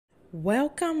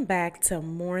Welcome back to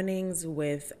Mornings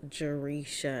with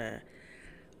Jaresha.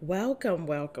 Welcome.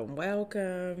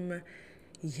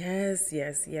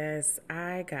 Yes.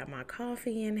 I got my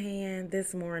coffee in hand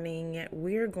this morning.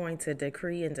 We're going to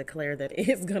decree and declare that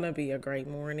it's going to be a great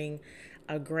morning,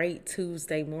 a great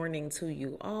Tuesday morning to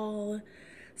you all.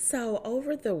 So,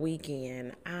 over the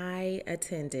weekend, I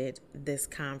attended this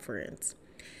conference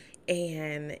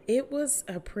and it was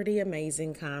a pretty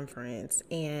amazing conference.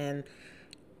 And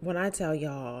when I tell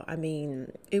y'all, I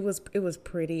mean, it was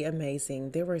pretty amazing.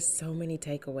 There were so many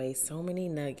takeaways, so many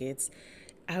nuggets.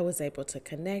 I was able to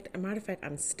connect. As a matter of fact,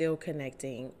 I'm still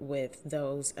connecting with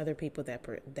those other people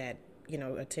that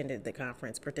attended the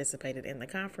conference, participated in the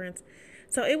conference.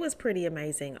 So it was pretty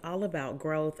amazing. All about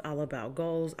growth, all about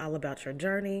goals, all about your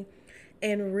journey,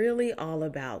 and really all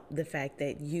about the fact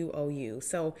that you owe you.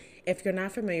 So if you're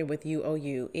not familiar with You Owe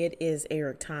You, it is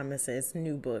Eric Thomas's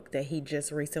new book that he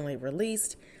just recently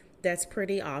released. That's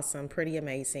pretty awesome, pretty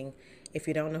amazing. If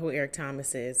you don't know who Eric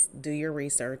Thomas is, do your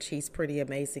research. He's pretty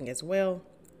amazing as well.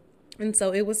 And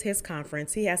so it was his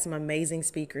conference. He has some amazing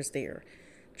speakers there.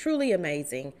 Truly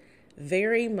amazing.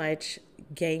 Very much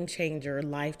game changer,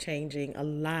 life changing, a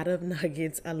lot of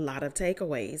nuggets, a lot of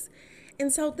takeaways.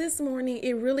 And so this morning,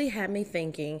 it really had me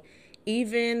thinking,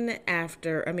 even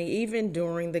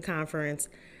during the conference,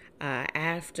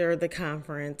 after the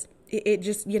conference, it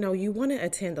just, you want to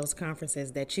attend those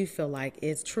conferences that you feel like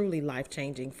is truly life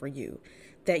changing for you,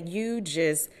 that you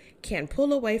just can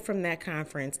pull away from that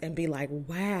conference and be like,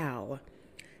 wow,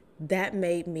 that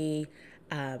made me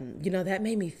that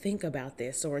made me think about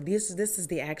this, or this is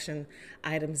the action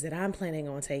items that I'm planning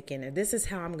on taking, and this is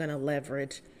how I'm going to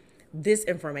leverage this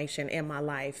information in my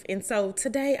life. And so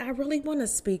today I really want to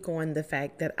speak on the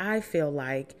fact that I feel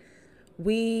like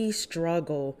we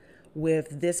struggle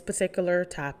with this particular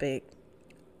topic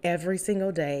every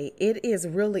single day.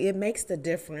 It makes the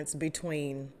difference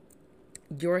between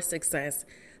your success.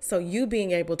 So you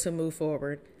being able to move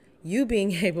forward, you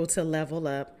being able to level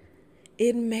up,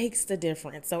 it makes the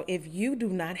difference. So if you do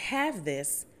not have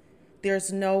this,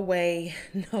 there's no way,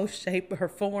 no shape or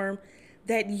form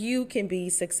that you can be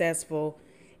successful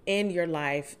in your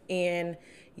life, in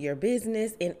your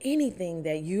business, in anything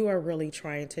that you are really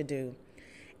trying to do.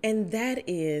 And that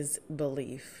is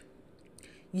belief.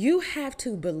 You have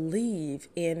to believe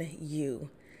in you.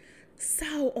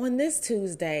 So on this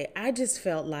Tuesday, I just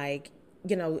felt like,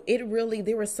 there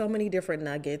were so many different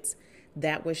nuggets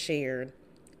that was shared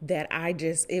that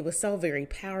it was so very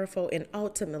powerful. And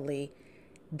ultimately,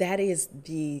 that is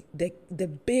the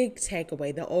big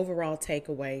takeaway, the overall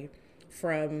takeaway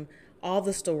from all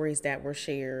the stories that were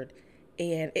shared.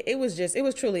 And it was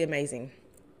truly amazing.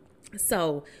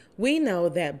 So we know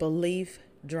that belief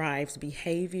drives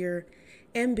behavior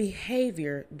and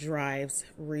behavior drives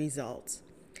results.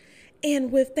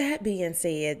 And with that being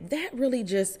said, that really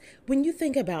just, when you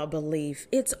think about belief,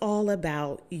 it's all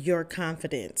about your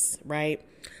confidence, right?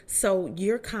 So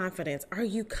your confidence, are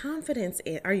you confident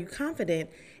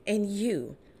in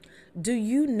you? Do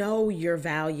you know your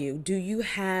value? Do you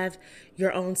have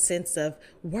your own sense of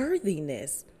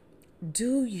worthiness?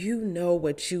 Do you know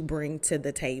what you bring to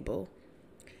the table?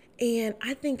 And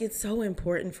I think it's so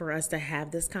important for us to have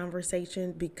this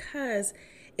conversation, because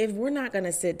if we're not going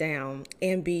to sit down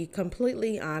and be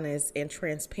completely honest and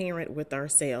transparent with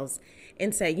ourselves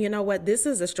and say, you know what, this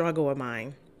is a struggle of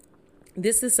mine.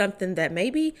 This is something that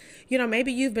maybe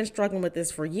you've been struggling with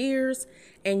this for years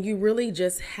and you really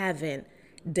just haven't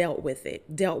dealt with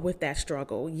that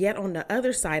struggle. Yet on the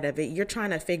other side of it, you're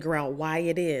trying to figure out why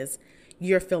it is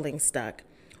you're feeling stuck,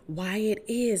 why it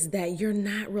is that you're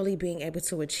not really being able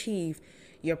to achieve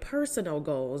your personal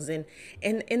goals.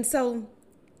 And so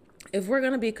if we're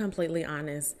going to be completely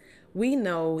honest, we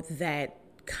know that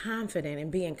confident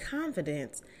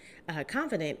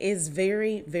is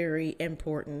very, very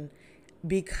important,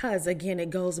 because again,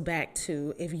 it goes back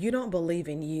to, if you don't believe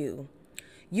in you,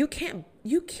 you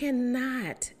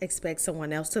cannot expect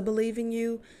someone else to believe in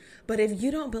you. But if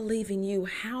you don't believe in you,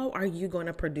 how are you going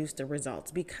to produce the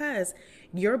results? Because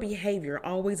your behavior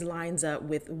always lines up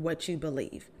with what you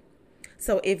believe.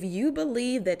 So if you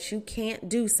believe that you can't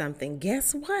do something,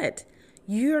 guess what?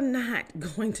 You're not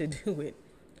going to do it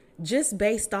just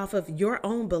based off of your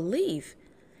own belief.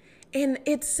 And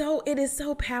it is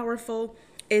so powerful.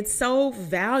 It's so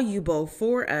valuable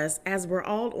for us as we're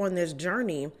all on this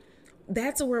journey.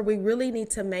 That's where we really need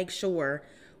to make sure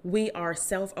we are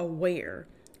self-aware.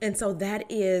 And so that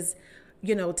is,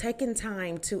 taking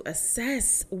time to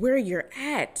assess where you're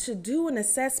at, to do an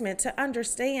assessment, to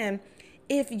understand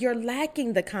if you're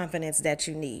lacking the confidence that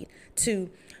you need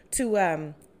to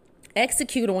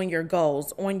execute on your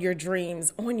goals, on your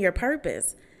dreams, on your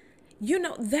purpose.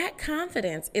 That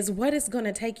confidence is what is going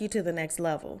to take you to the next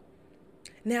level.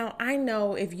 Now, I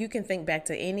know if you can think back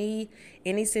to any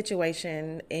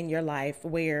situation in your life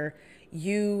where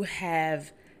you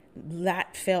have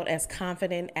not felt as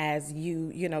confident as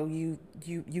you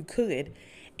could,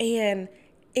 and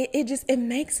it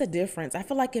makes a difference. I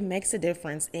feel like it makes a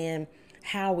difference in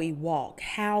how we walk,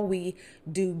 how we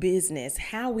do business,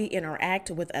 how we interact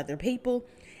with other people.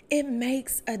 It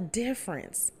makes a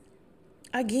difference.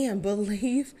 Again,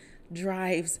 belief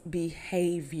drives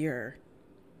behavior.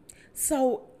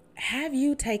 So, have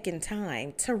you taken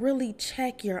time to really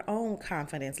check your own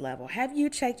confidence level? Have you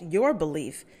checked your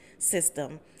belief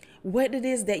system? What it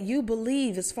is that you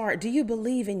believe as far, do you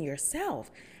believe in yourself?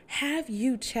 Have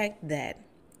you checked that?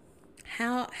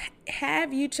 How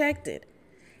have you checked it?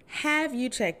 Have you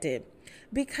checked it?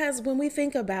 Because when we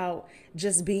think about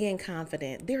just being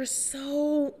confident, there's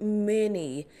so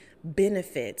many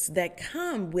benefits that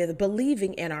come with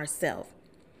believing in ourselves.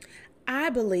 I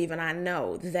believe and I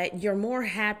know that you're more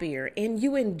happier and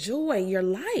you enjoy your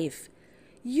life.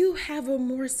 You have a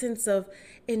more sense of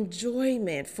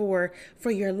enjoyment for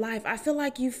your life. I feel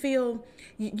like you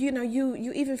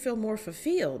even feel more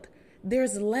fulfilled.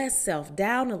 There's less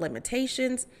self-doubt and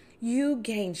limitations. You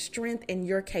gain strength in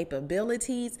your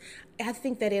capabilities. I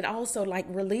think that it also like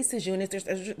releases you, and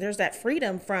there's that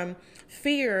freedom from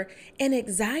fear and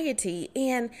anxiety,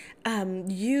 and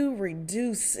you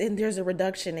reduce, and there's a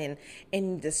reduction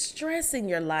in the stress in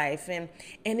your life, and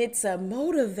it's a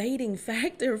motivating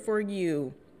factor for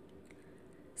you.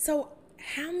 So,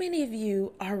 how many of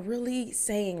you are really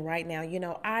saying right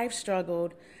now, I've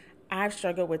struggled. I've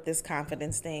struggled with this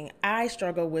confidence thing. I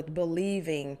struggle with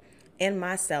believing in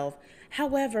myself.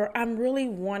 However, I'm really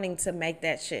wanting to make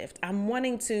that shift. I'm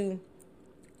wanting to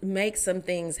make some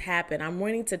things happen. I'm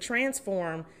wanting to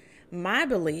transform my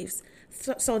beliefs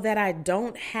so that I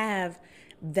don't have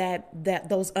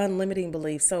those unlimiting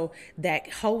beliefs, so that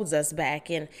holds us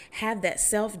back, and have that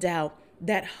self-doubt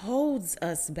that holds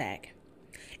us back.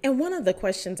 And one of the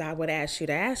questions I would ask you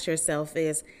to ask yourself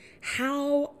is,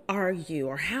 how are you,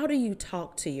 or how do you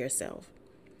talk to yourself?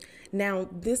 Now,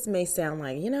 this may sound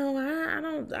like,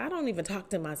 I don't even talk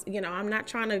to myself. I'm not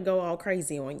trying to go all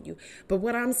crazy on you. But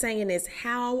what I'm saying is,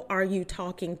 how are you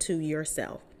talking to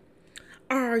yourself?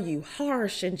 Are you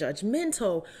harsh and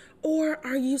judgmental, or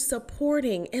are you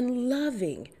supporting and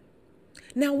loving?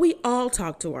 Now, we all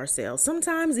talk to ourselves,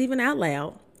 sometimes even out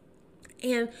loud.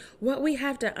 And what we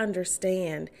have to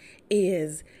understand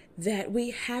is that we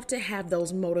have to have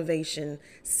those motivation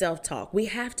self-talk. We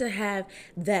have to have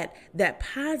that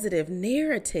positive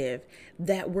narrative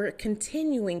that we're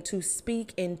continuing to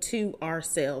speak into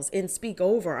ourselves and speak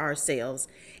over ourselves,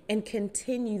 and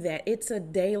continue that. It's a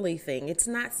daily thing. It's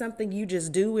not something you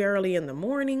just do early in the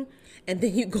morning and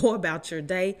then you go about your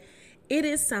day. It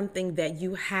is something that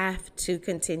you have to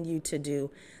continue to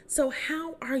do. So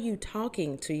how are you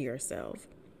talking to yourself?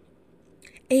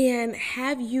 And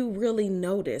have you really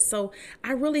noticed? So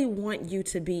I really want you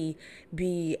to be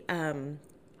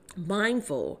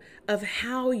mindful of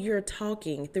how you're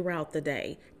talking throughout the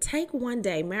day. Take one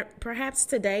day, perhaps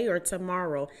today or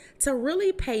tomorrow, to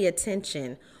really pay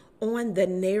attention on the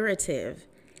narrative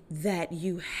that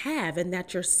you have and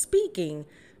that you're speaking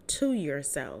to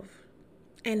yourself,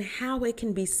 and how it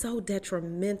can be so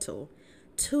detrimental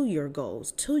to your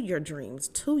goals, to your dreams,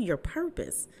 to your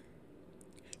purpose.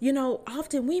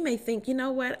 Often we may think,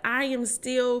 what, I am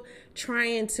still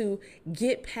trying to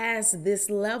get past this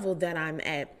level that I'm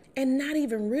at, and not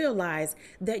even realize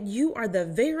that you are the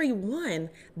very one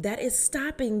that is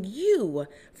stopping you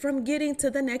from getting to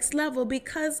the next level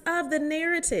because of the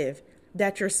narrative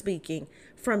that you're speaking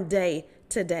from day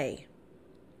to day.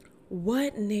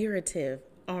 What narrative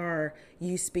are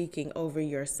you speaking over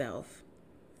yourself?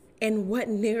 And what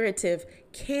narrative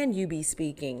can you be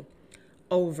speaking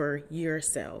over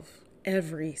yourself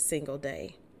every single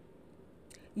day?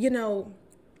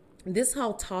 This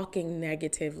whole talking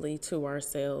negatively to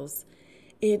ourselves,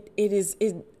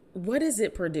 what does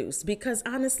it produce? Because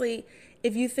honestly,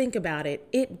 if you think about it,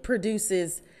 it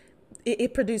produces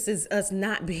us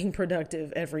not being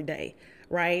productive every day,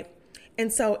 right?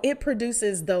 And so it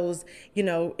produces those,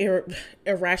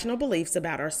 irrational beliefs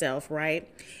about ourselves, right?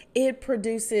 It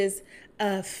produces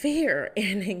fear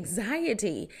and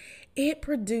anxiety. It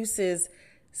produces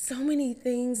so many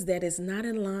things that is not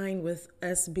in line with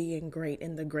us being great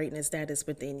and the greatness that is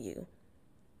within you.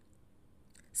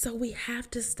 So we have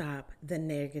to stop the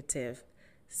negative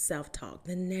self-talk,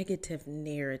 the negative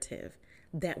narrative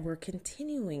that we're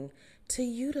continuing to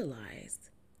utilize.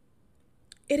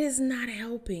 It is not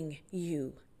helping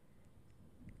you.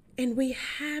 And we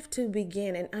have to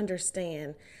begin and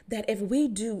understand that if we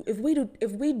do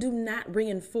not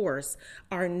reinforce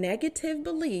our negative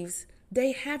beliefs,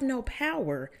 they have no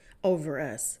power over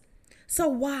us. So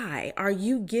why are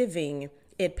you giving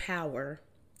it power?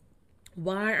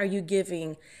 Why are you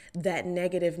giving that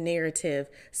negative narrative,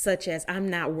 such as I'm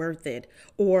not worth it,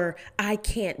 or I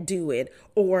can't do it,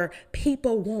 or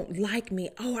people won't like me,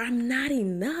 or I'm not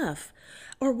enough,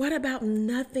 or what about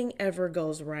nothing ever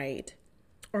goes right,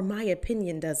 or my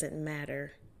opinion doesn't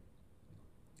matter?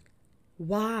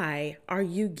 Why are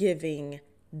you giving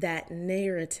that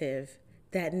narrative,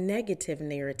 that negative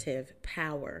narrative,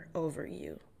 power over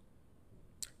you?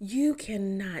 You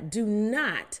do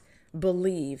not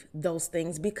believe those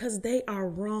things because they are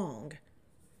wrong.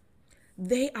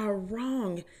 They are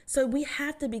wrong. So we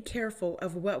have to be careful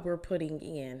of what we're putting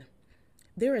in.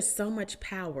 There is so much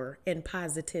power in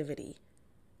positivity.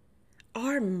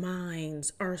 Our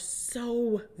minds are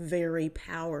so very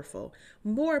powerful,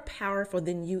 more powerful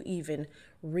than you even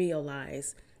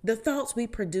realize. The thoughts we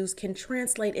produce can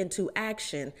translate into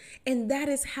action, and that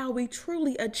is how we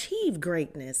truly achieve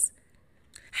greatness.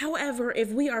 However, if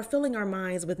we are filling our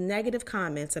minds with negative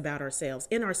comments about ourselves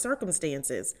in our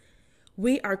circumstances,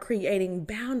 we are creating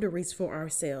boundaries for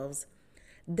ourselves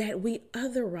that we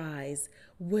otherwise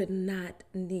would not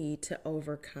need to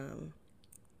overcome.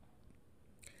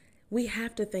 We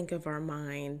have to think of our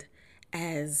mind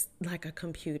as like a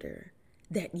computer,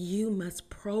 that you must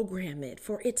program it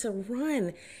for it to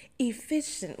run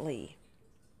efficiently,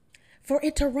 for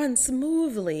it to run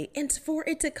smoothly, and for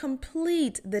it to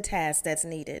complete the task that's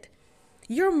needed.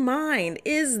 Your mind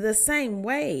is the same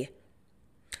way.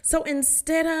 So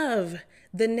instead of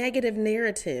the negative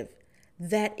narrative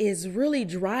that is really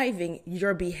driving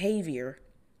your behavior,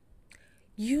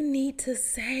 you need to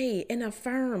say and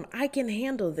affirm, I can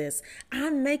handle this.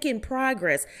 I'm making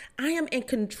progress. I am in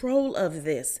control of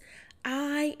this.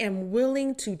 I am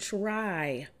willing to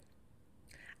try.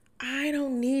 I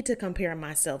don't need to compare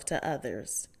myself to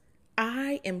others.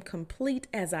 I am complete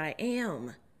as I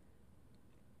am.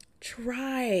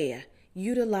 Try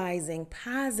utilizing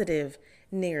positive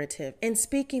narrative and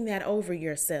speaking that over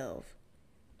yourself.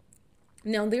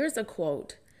 Now, there's a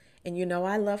quote, and you know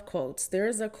I love quotes.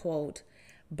 There's a quote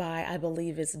by, I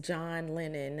believe it's John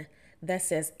Lennon, that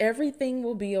says, everything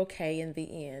will be okay in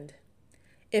the end.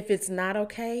 If it's not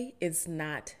okay, it's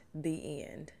not the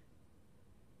end.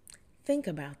 Think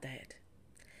about that.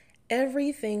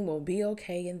 Everything will be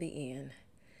okay in the end.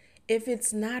 If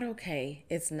it's not okay,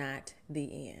 it's not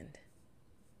the end.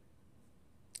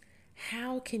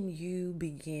 How can you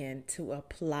begin to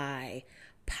apply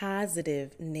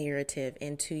positive narrative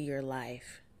into your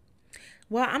life?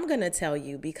 Well, I'm going to tell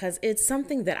you because it's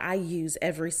something that I use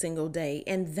every single day,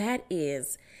 and that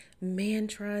is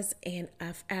mantras and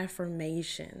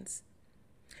affirmations.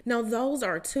 Now, those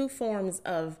are two forms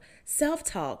of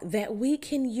self-talk that we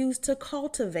can use to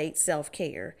cultivate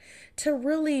self-care, to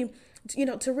really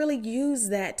use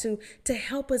that to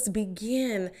help us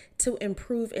begin to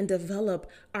improve and develop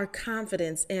our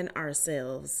confidence in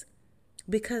ourselves.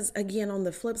 Because again, on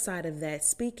the flip side of that,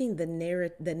 speaking the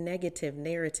negative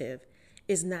narrative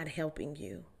is not helping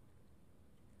you.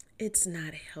 It's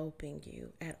not helping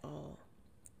you at all.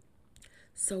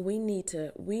 So we need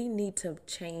to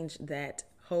change that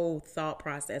whole thought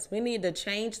process. We need to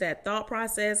change that thought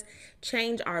process,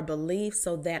 change our beliefs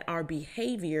so that our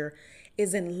behavior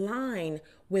is in line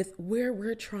with where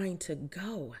we're trying to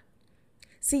go.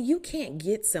 See, you can't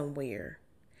get somewhere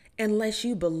unless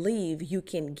you believe you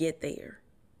can get there.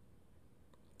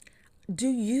 Do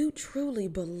you truly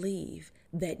believe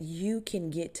that you can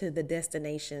get to the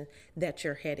destination that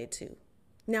you're headed to?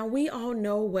 Now, we all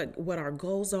know what our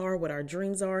goals are, what our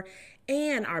dreams are,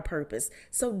 and our purpose.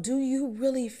 So do you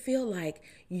really feel like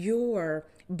your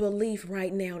belief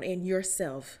right now in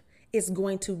yourself is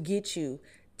going to get you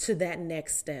to that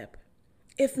next step?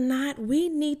 If not, we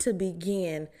need to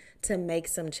begin to make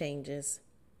some changes.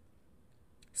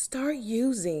 Start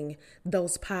using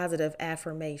those positive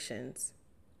affirmations.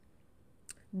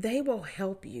 They will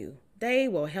help you. They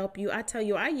will help you. I tell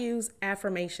you, I use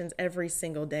affirmations every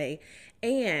single day.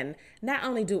 And not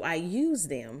only do I use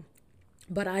them,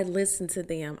 but I listen to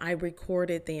them. I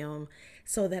recorded them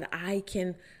so that I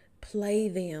can play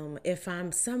them if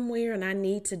I'm somewhere and I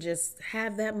need to just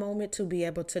have that moment to be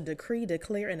able to decree,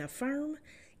 declare, and affirm.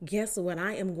 Guess what?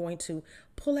 I am going to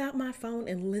pull out my phone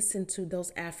and listen to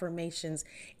those affirmations.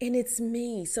 And it's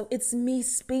me. So it's me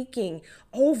speaking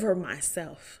over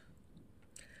myself.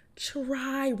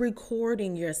 Try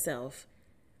recording yourself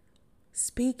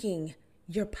speaking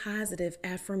your positive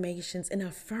affirmations and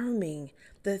affirming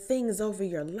the things over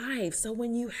your life. So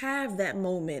when you have that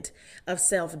moment of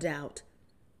self-doubt,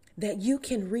 that you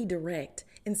can redirect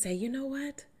and say, you know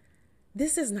what?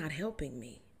 This is not helping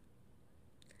me.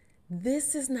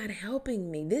 This is not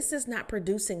helping me. This is not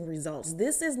producing results.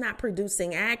 This is not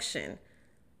producing action.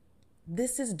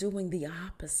 This is doing the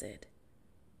opposite.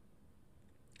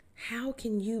 How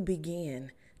can you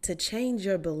begin to change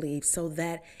your beliefs so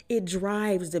that it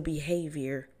drives the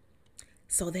behavior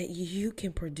so that you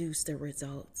can produce the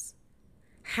results?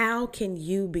 How can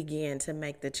you begin to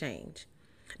make the change?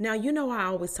 Now, I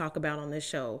always talk about on this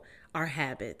show our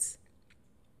habits,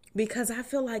 because I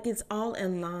feel like it's all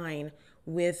in line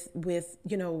with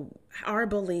our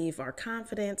belief, our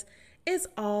confidence. It's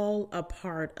all a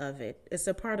part of it. It's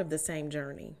a part of the same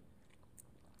journey.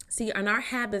 See, and our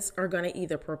habits are going to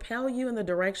either propel you in the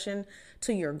direction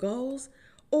to your goals,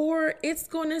 or it's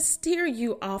going to steer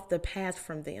you off the path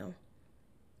from them.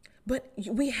 But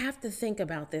we have to think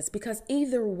about this, because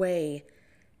either way,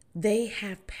 they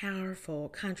have powerful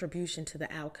contribution to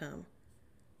the outcome.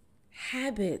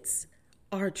 Habits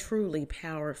are truly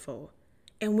powerful,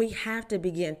 and we have to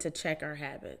begin to check our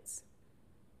habits.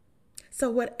 So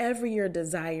whatever your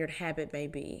desired habit may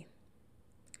be,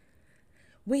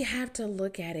 we have to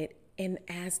look at it and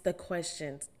ask the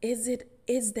questions. Is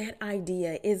that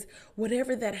idea, is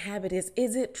whatever that habit is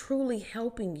it truly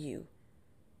helping you?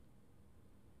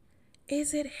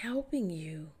 Is it helping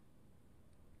you?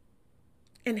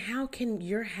 And how can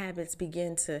your habits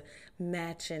begin to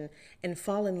match and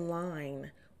fall in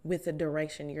line with the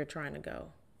direction you're trying to go?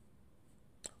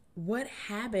 What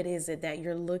habit is it that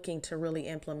you're looking to really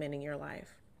implement in your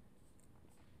life?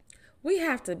 We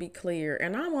have to be clear,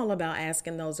 and I'm all about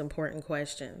asking those important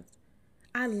questions.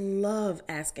 I love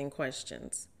asking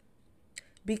questions,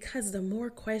 because the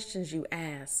more questions you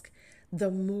ask,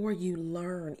 the more you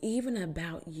learn, even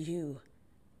about you.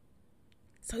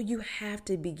 So you have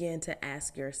to begin to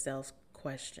ask yourself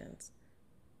questions,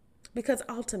 because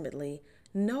ultimately,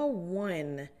 no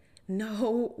one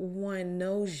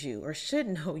knows you or should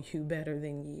know you better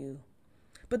than you.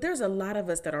 But there's a lot of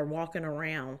us that are walking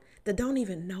around that don't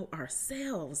even know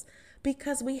ourselves,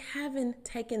 because we haven't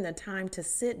taken the time to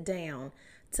sit down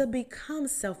to become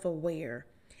self-aware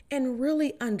and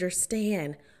really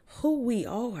understand who we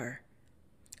are.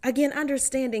 Again,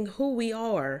 understanding who we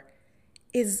are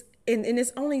is, and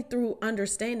it's only through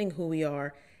understanding who we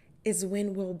are is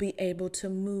when we'll be able to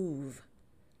move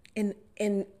and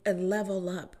level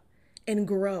up and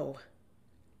grow.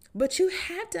 But you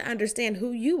have to understand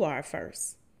who you are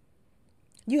first.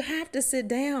 You have to sit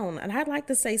down, and I'd like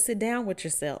to say sit down with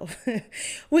yourself.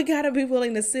 We got to be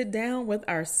willing to sit down with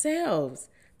ourselves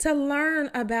to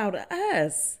learn about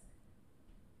us.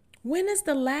 When is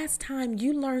the last time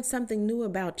you learned something new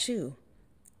about you?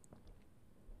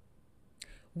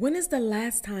 When is the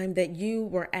last time that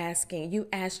you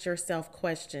asked yourself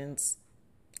questions,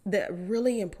 the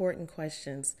really important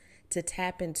questions to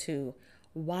tap into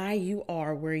why you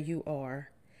are where you are,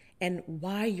 and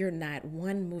why you're not,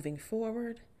 one, moving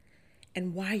forward,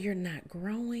 and why you're not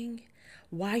growing,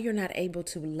 why you're not able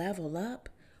to level up?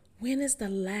 When is the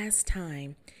last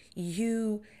time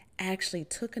you actually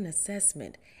took an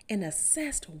assessment and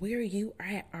assessed where you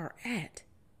are at?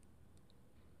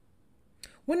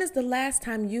 When is the last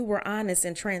time you were honest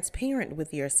and transparent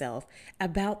with yourself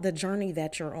about the journey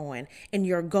that you're on and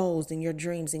your goals and your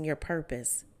dreams and your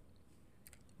purpose?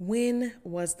 When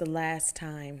was the last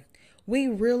time? We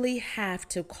really have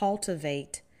to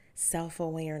cultivate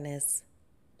self-awareness.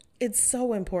 It's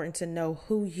so important to know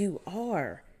who you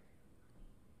are.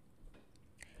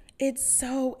 It's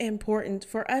so important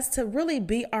for us to really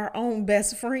be our own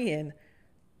best friend.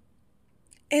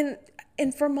 And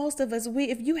for most of us,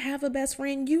 if you have a best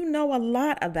friend, you know a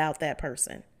lot about that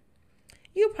person.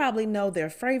 You probably know their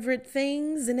favorite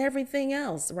things and everything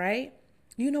else, right?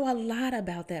 You know a lot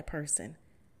about that person.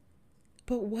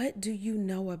 But what do you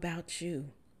know about you?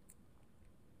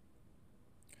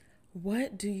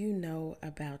 What do you know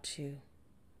about you?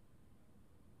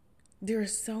 There are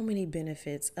so many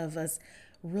benefits of us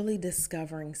really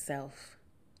discovering self.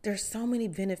 There's so many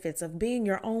benefits of being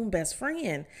your own best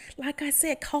friend. Like I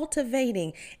said,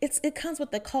 cultivating. It comes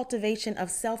with the cultivation of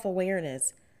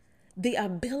self-awareness, the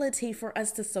ability for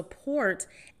us to support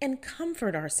and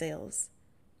comfort ourselves,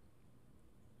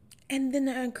 and then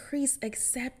the increased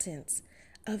acceptance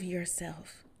of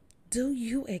yourself. Do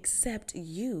you accept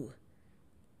you?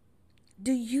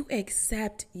 Do you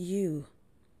accept you?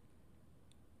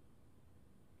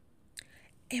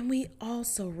 And we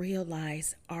also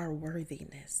realize our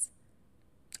worthiness,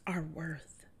 our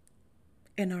worth,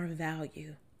 and our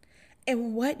value.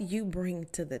 and what you bring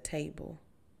to the table.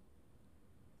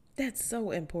 That's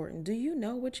so important. Do you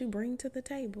know what you bring to the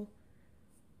table?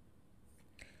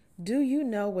 Do you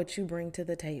know what you bring to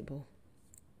the table?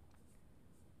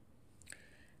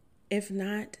 If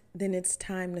not, then it's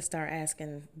time to start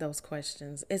asking those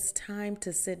questions. It's time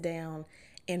to sit down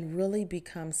and really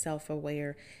become self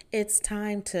aware. It's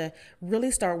time to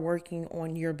really start working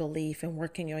on your belief and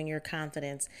working on your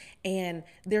confidence. And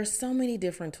there's so many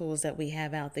different tools that we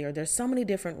have out there, there's so many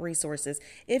different resources.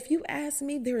 If you ask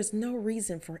me, there is no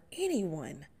reason for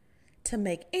anyone to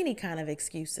make any kind of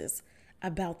excuses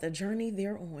about the journey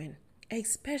they're on,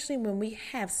 especially when we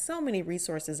have so many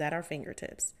resources at our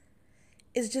fingertips.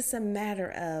 It's just a matter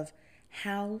of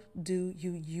how do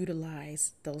you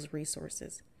utilize those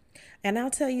resources. And I'll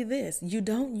tell you this, you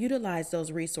don't utilize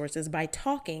those resources by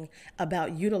talking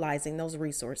about utilizing those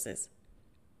resources.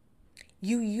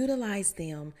 You utilize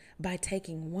them by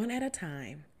taking one at a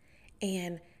time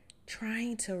and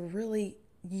trying to really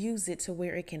use it to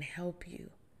where it can help you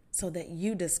so that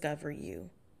you discover you.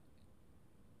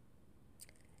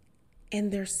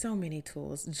 And there's so many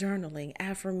tools, journaling,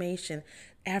 affirmations.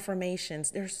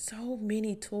 There's so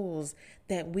many tools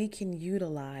that we can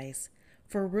utilize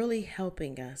for really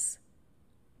helping us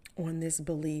on this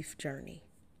belief journey.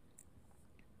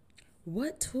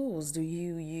 What tools do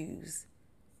you use?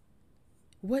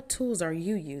 What tools are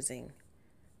you using?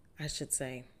 I should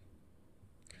say.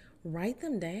 Write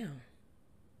them down.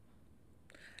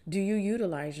 Do you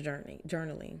utilize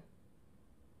journaling?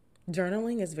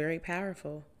 Journaling is very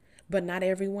powerful. But not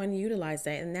everyone utilize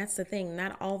that. And that's the thing.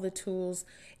 Not all the tools,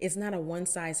 it's not a one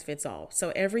size fits all.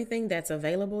 So everything that's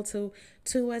available to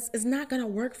us is not going to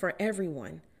work for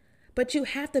everyone. But you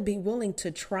have to be willing to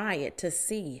try it, to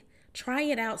see. Try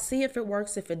it out, see if it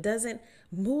works. If it doesn't,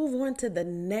 move on to the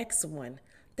next one.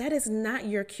 That is not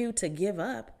your cue to give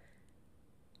up.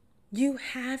 You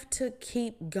have to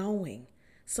keep going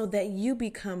so that you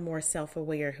become more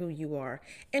self-aware who you are.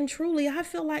 And truly, I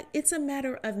feel like it's a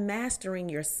matter of mastering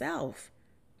yourself.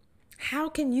 How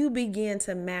can you begin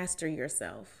to master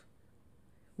yourself?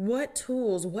 What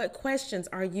tools, what questions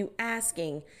are you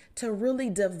asking to really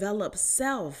develop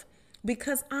self?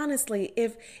 Because honestly,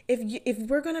 if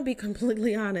we're going to be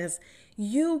completely honest,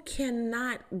 you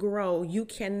cannot grow. You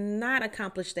cannot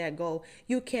accomplish that goal.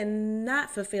 You cannot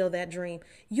fulfill that dream.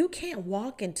 You can't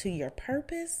walk into your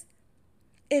purpose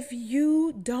if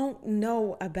you don't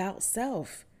know about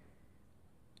self.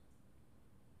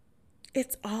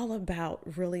 It's all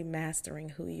about really mastering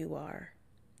who you are,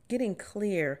 getting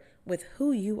clear with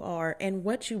who you are and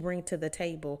what you bring to the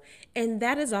table. And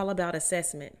that is all about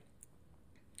assessment.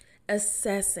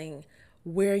 Assessing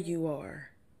where you are,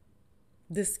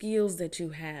 the skills that you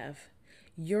have,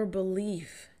 your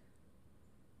belief,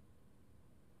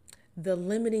 the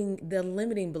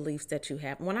limiting beliefs that you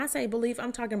have. When I say belief,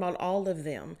 I'm talking about all of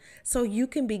them. So you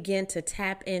can begin to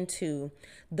tap into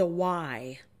the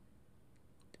why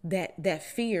that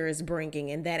fear is bringing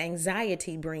and that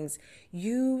anxiety brings.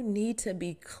 You need to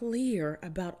be clear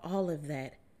about all of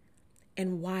that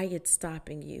and why it's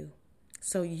stopping you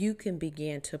so you can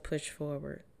begin to push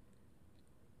forward.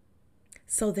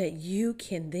 So that you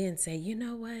can then say, you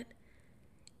know what?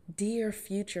 Dear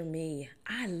future me,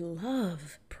 I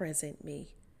love present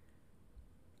me.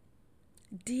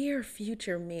 Dear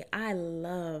future me, I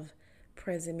love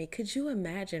present me. Could you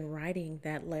imagine writing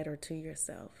that letter to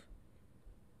yourself?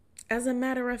 As a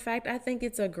matter of fact, I think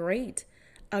it's a great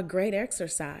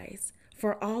exercise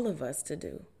for all of us to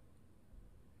do.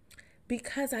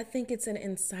 Because I think it's an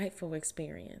insightful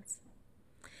experience.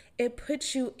 It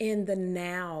puts you in the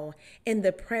now, in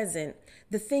the present,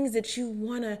 the things that you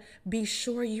want to be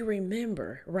sure you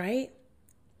remember, right?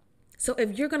 So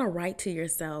if you're going to write to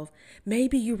yourself,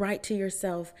 maybe you write to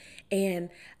yourself and,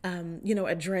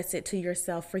 address it to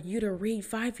yourself for you to read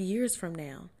 5 years from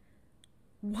now.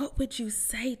 What would you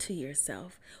say to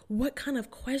yourself? What kind of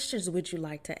questions would you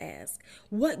like to ask?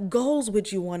 What goals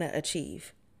would you want to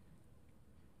achieve?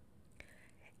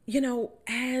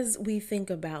 As we think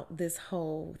about this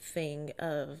whole thing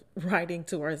of writing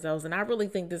to ourselves, and I really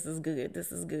think this is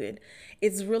good.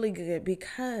 It's really good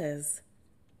because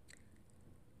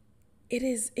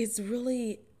it's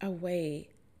really a way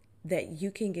that you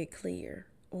can get clear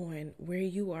on where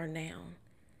you are now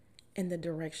and the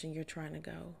direction you're trying to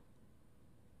go.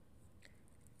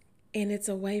 And it's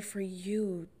a way for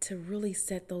you to really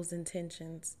set those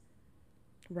intentions,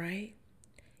 right?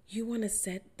 You want to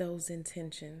set those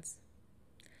intentions.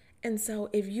 And so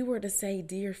if you were to say,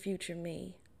 dear future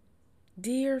me,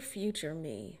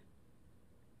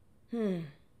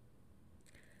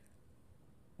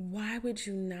 why would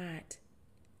you not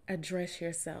address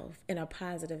yourself in a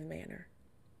positive manner.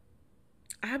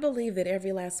 I believe that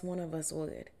every last one of us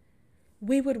would.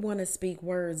 We would want to speak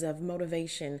words of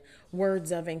motivation,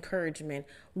 words of encouragement,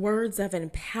 words of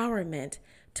empowerment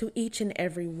to each and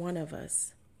every one of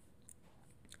us.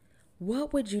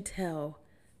 What would you tell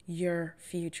your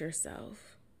future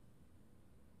self?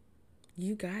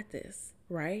 You got this,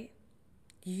 right?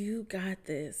 You got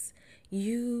this.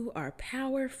 You are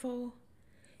powerful.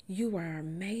 You are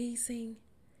amazing.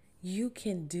 You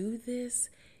can do this.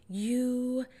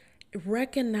 You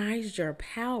recognize your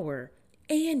power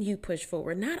and you push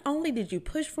forward. Not only did you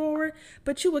push forward,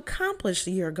 but you accomplished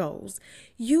your goals.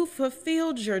 You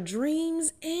fulfilled your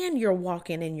dreams and you're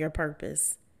walking in your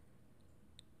purpose.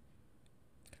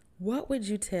 What would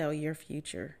you tell your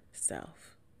future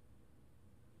self?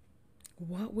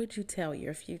 What would you tell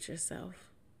your future self?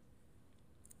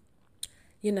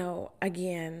 You know,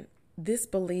 again, this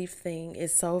belief thing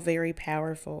is so very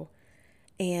powerful,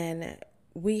 and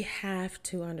we have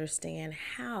to understand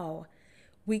how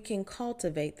we can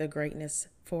cultivate the greatness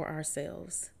for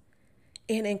ourselves.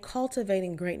 And in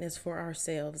cultivating greatness for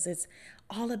ourselves, it's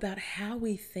all about how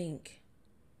we think.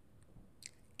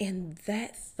 And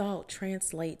that thought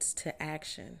translates to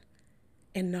action.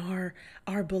 And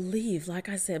our belief, like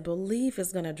I said, belief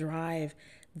is going to drive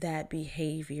that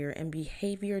behavior, and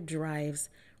behavior drives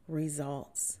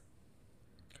results.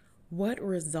 What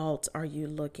results are you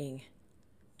looking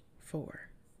for?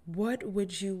 What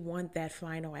would you want that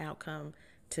final outcome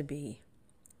to be?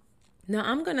 Now,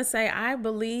 I'm going to say I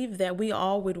believe that we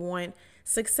all would want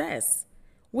success.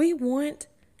 We want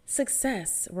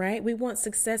success, right? We want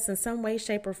success in some way,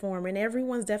 shape, or form, and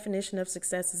everyone's definition of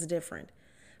success is different.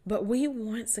 But we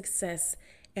want success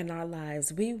in our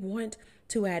lives. We want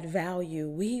to add value.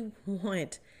 We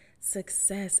want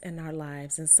success in our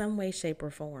lives in some way, shape,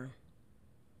 or form.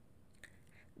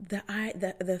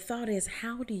 The thought is,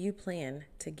 how do you plan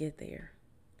to get there?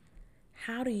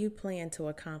 How do you plan to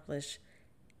accomplish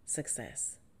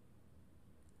success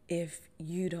if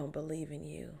you don't believe in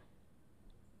you?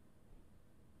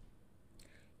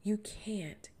 You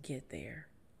can't get there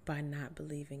by not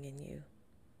believing in you.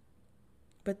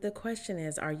 But the question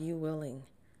is, are you willing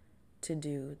to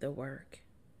do the work?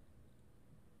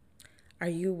 Are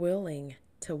you willing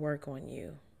to work on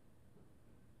you?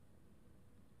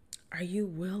 Are you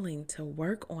willing to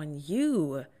work on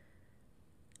you?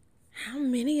 How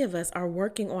many of us are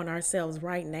working on ourselves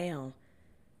right now?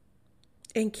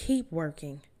 And keep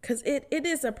working, because it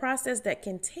is a process that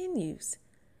continues.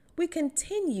 We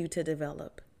continue to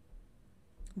develop.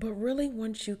 But really,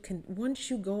 once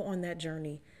you go on that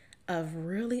journey of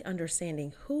really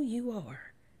understanding who you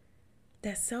are,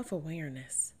 that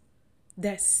self-awareness,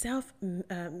 that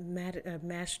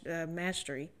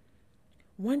mastery,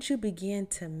 once you begin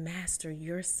to master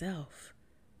yourself,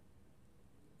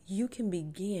 you can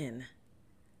begin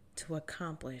to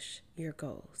accomplish your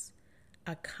goals,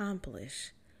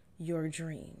 accomplish your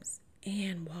dreams,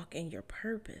 and walk in your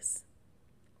purpose.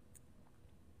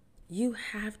 You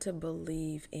have to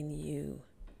believe in you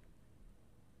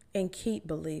and keep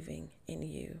believing in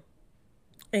you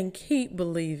and keep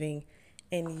believing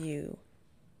in you,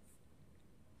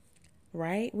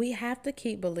 right? We have to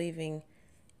keep believing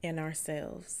in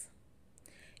ourselves.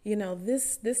 You know,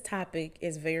 this topic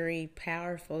is very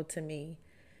powerful to me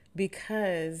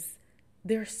because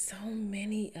there's so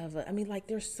many of us.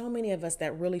 There's so many of us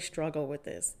that really struggle with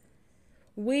this.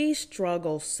 We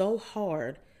struggle so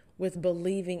hard with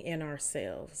believing in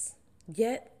ourselves.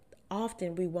 Yet,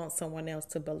 often we want someone else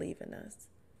to believe in us.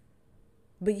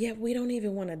 But yet, we don't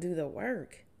even want to do the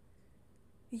work.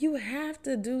 You have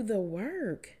to do the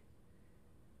work.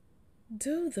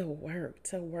 Do the work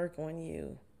to work on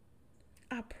you.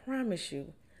 I promise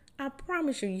you,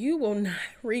 you will not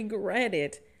regret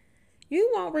it. You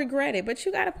won't regret it, but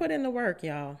you got to put in the work,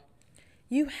 y'all.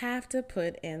 You have to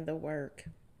put in the work.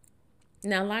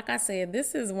 Now, like I said,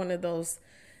 this is one of those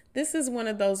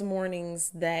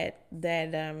mornings that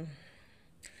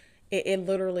it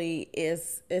literally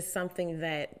is something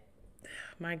that,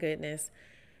 my goodness,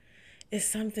 is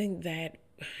something that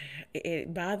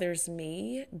it bothers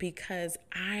me because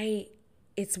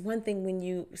it's one thing when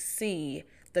you see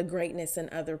the greatness in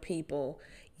other people,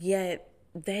 yet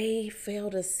they fail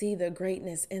to see the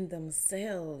greatness in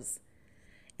themselves.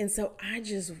 And so I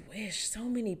just wish so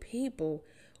many people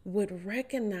would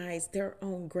recognize their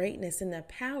own greatness and the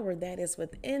power that is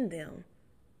within them.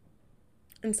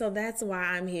 And so that's why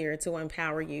I'm here to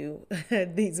empower you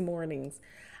these mornings.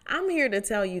 I'm here to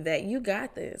tell you that you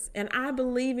got this. And I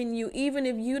believe in you, even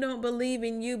if you don't believe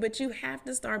in you, but you have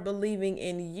to start believing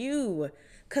in you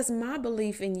Because my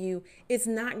belief in you is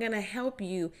not going to help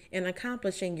you in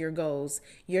accomplishing your goals,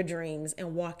 your dreams,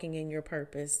 and walking in your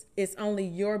purpose. It's only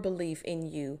your belief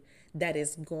in you that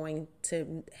is going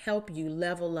to help you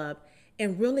level up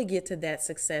and really get to that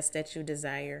success that you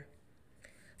desire.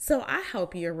 So I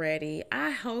hope you're ready.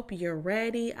 I hope you're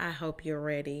ready. I hope you're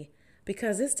ready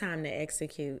because it's time to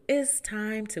execute. It's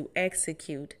time to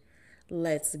execute.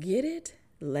 Let's get it.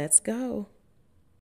 Let's go.